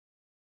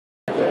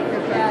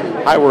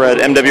Hi, we're at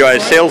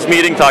MWI's sales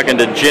meeting talking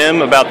to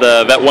Jim about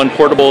the VetOne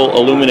portable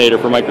illuminator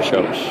for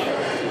microscopes.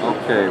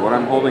 Okay, what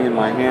I'm holding in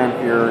my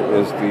hand here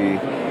is the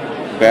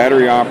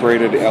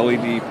battery-operated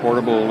LED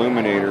portable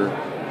illuminator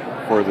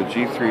for the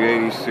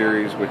G380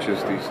 series, which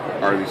is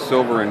are the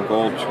silver and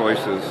gold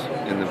choices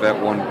in the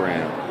VetOne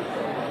brand.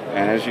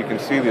 And as you can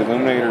see, the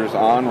illuminator is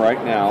on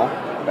right now.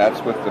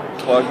 That's with the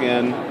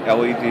plug-in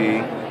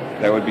LED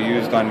that would be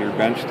used on your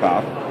bench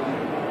top.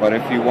 But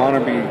if you want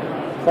to be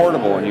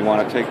portable and you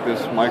want to take this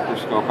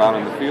microscope out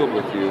in the field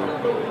with you,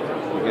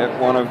 you get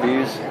one of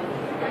these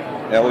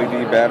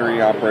LED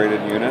battery-operated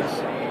units.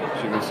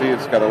 As you can see,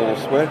 it's got a little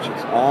switch.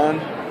 It's on.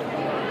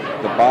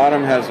 The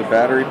bottom has a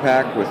battery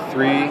pack with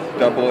 3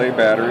 AA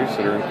batteries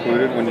that are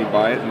included when you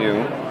buy it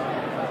new.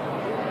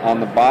 On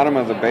the bottom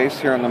of the base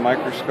here on the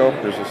microscope,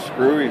 there's a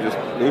screw. You just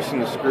loosen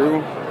the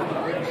screw,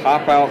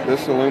 pop out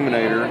this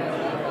illuminator,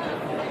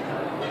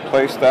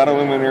 place that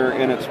illuminator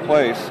in its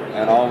place,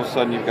 and all of a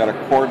sudden you've got a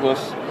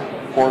cordless,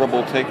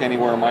 portable,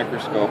 take-anywhere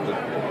microscope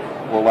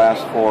that will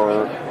last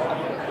for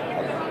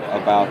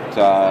about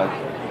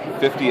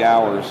 50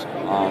 hours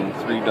on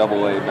 3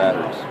 AA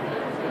batteries.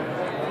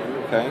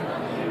 Okay?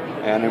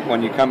 And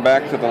when you come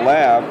back to the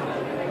lab,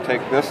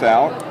 take this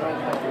out,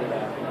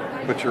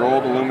 put your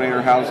old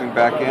illuminator housing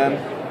back in,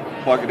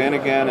 plug it in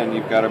again, and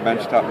you've got a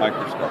benchtop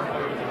microscope.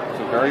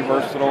 So very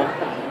versatile,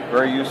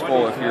 very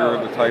useful if you're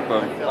the type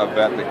of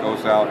vet that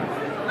goes out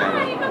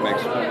and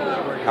makes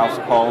house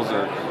calls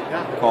or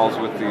calls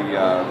with the